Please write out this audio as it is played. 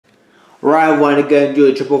Or I want to go and do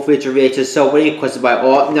a triple feature VHS opening requested by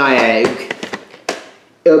Alt Niag.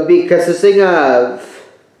 It'll be consisting of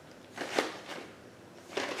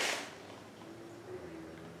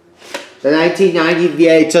the 1990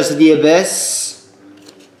 VHS of the Abyss,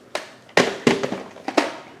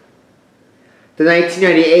 the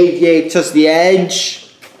 1998 VHS of the Edge,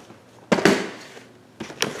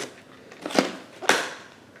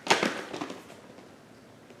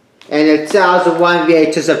 and the 2001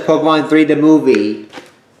 VHS of Pokemon 3 the movie.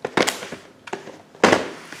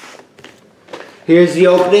 Here's the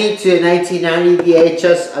opening to the 1990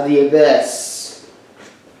 VHS of the Abyss.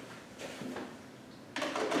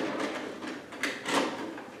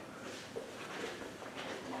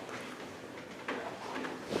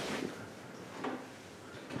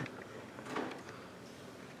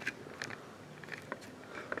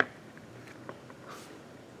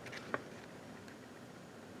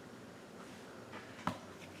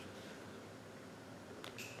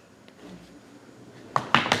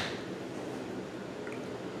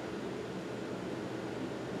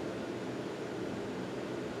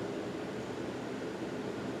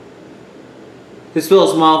 This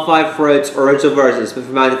feels modified for its original versions, but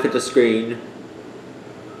for mine to fit the screen.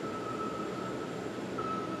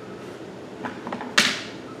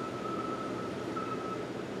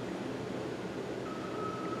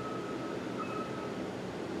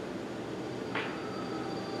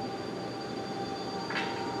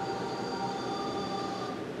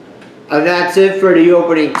 And that's it for the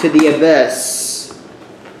opening to the Abyss.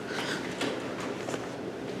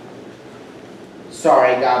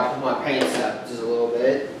 Sorry, I gotta put my pants up just a little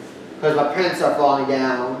bit, because my pants are falling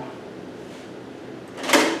down.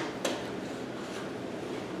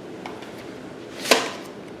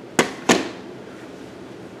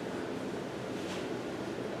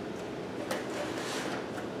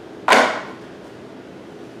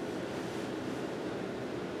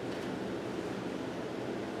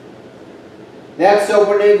 Next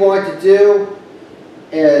opening we're going to do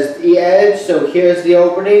is the Edge. So here's the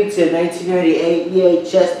opening to 1998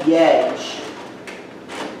 VHS The Edge.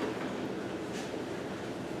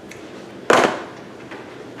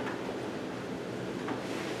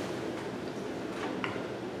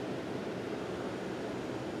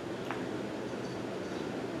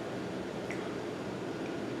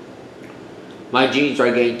 My jeans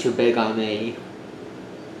are getting too big on me.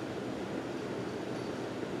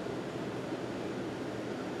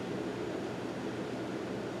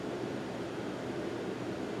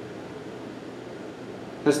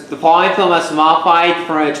 The following film is modified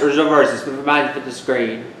from its original versions, but provided to fit the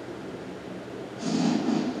screen.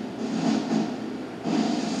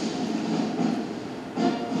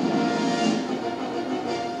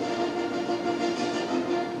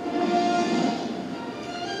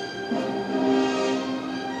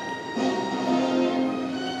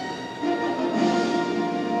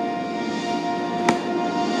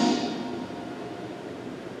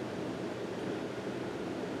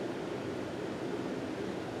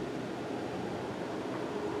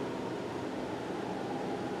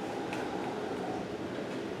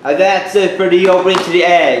 And that's it for the opening to the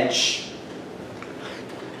Edge.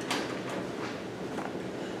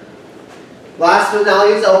 Last but not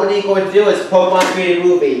least, the opening we're going to do is Pokemon 3 the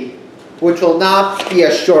movie, which will not be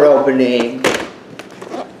a short opening.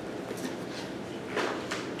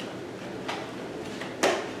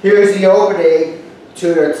 Here's the opening to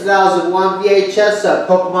the 2001 VHS of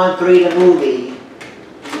Pokemon 3 the movie.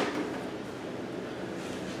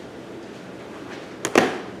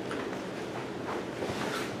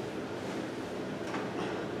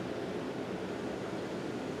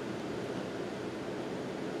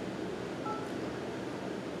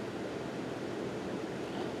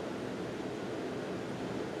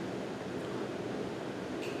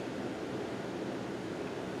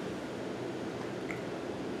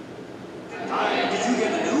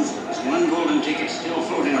 Still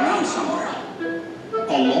floating around somewhere.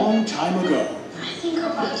 A long time ago. I think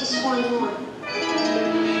I'll buy just one more.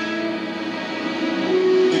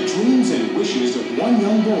 The dreams and wishes of one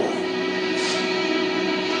young boy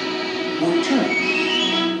were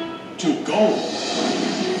turned to gold.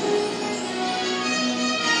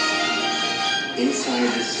 Inside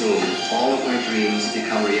the soul, all of my dreams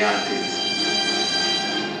become realities.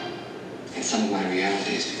 And some of my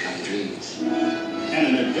realities become dreams. And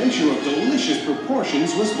an adventure of delicious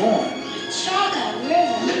proportions was born. Chocolate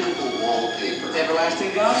river. Lickable wallpaper.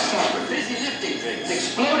 Everlasting gobstopper. Busy lifting drinks.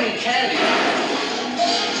 Exploding candy.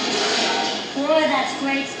 Boy, that's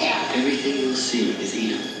great stuff. Everything you'll see is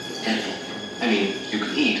eatable. Edible. I mean, you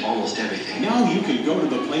can eat almost everything. Now you can go to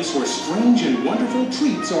the place where strange and wonderful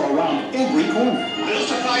treats are around every corner. Little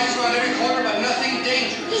surprises around every corner.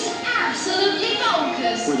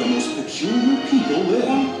 where the most peculiar people live.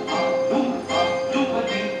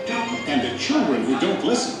 And the children who don't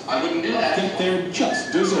listen, I wouldn't do that. think they're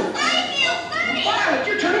just desserts. Violet,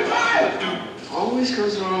 you're turning violet. Always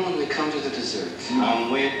goes wrong when we come to the dessert.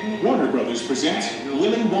 I'm waiting. Warner Brothers presents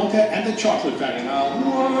Willy Wonka and the Chocolate Factory.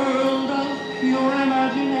 World of pure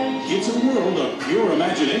imagination. It's a world of pure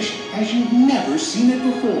imagination as you've never seen it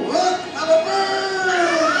before. Look, I'm a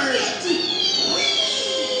bird!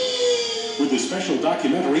 With the special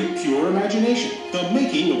documentary Pure Imagination, the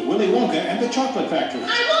making of Willy Wonka and the Chocolate Factory. I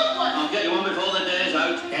want one. I'll get you one before the day is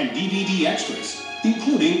out. And DVD extras,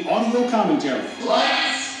 including audio commentary.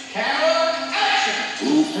 Lights, camera, action!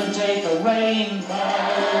 Who can take a rainbow?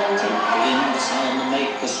 Take it in the sun and make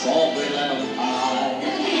a strawberry lemon pie. The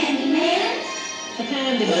Candyman. The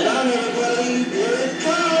Candyman. everybody, here it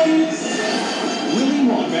comes! Willy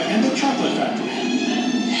Wonka and the Chocolate Factory.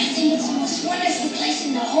 I think it's the most wonderful place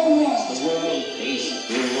in the whole world. The world is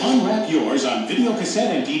good. Unwrap yours on video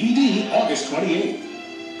cassette and DVD August 28th.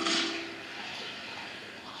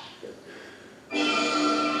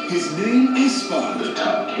 His name is Spot. The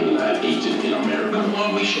top cat agent in America.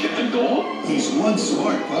 Why we should at the door? He's one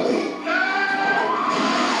smart puppy.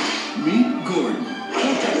 Meet Gordon.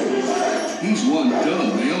 He's one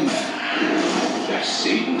dumb mailman. That's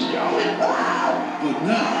Satan's job. But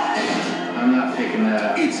now, I'm not picking that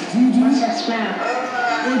up. it's doo-doo That smell.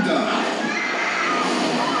 or die.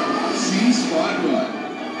 See Spot run.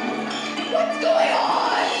 What's going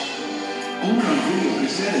on? Only on video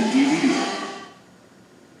cassette and DVD.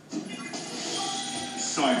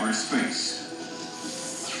 Cyberspace.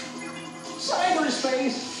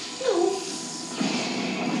 Cyberspace.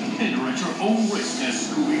 Enter at your own risk as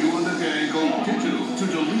Scooby-Doo and the gang go digital to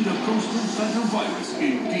delete a post-infected virus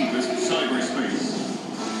in deepest cyberspace.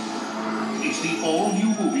 It's the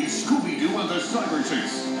all-new movie Scooby-Doo and the Cyber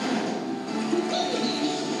Chase.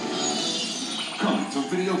 Coming to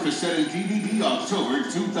video cassette and DVD October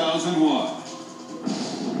 2001.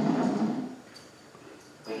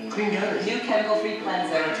 Clean gutters. New chemical-free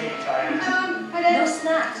cleanser. Too tired. No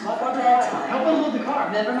snacks. What about bedtime? Help unload the car.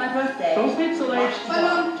 Remember my birthday. Don't speak so loud.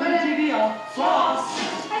 Turn the TV off. Floss.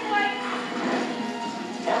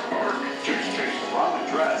 Chase, wrong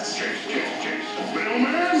address. Chase.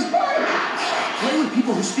 Middleman! Play with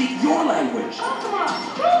people who speak your language.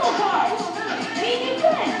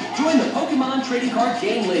 Join the Pokemon Trading Card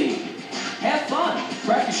Game League. Have fun,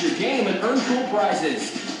 practice your game, and earn cool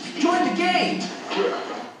prizes. Join the game.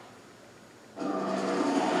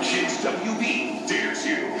 Kids WB dares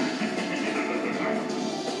you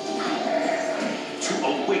to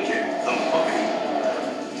awaken the puppy,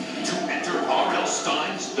 to enter R.L.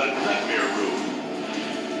 Stein's The Nightmare Room,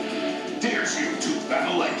 dares you to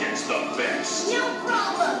battle against the best, No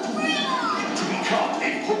problem. Bring it on. to become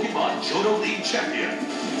a Pokemon Johto League champion.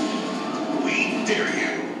 We dare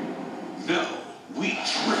you. No, we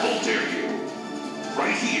triple dare you.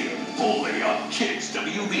 Right here, only on Kids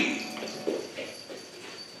WB.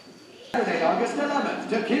 Saturday, August 11th,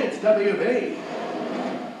 to Kids WB.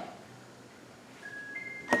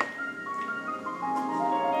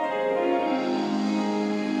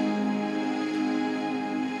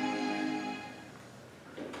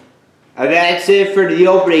 And that's it for the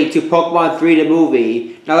opening to Pokemon 3 the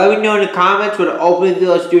movie. Now let me know in the comments what opening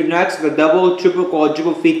videos do next for the double, triple,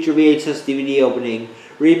 quadruple feature VHS DVD opening.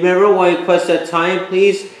 Remember when you request that time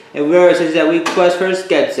please, and where it says that we request first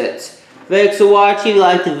gets it. Thanks for watching. If you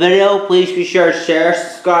liked the video, please be sure to share,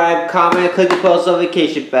 subscribe, comment, click the post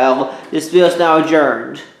notification bell. This video is now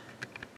adjourned.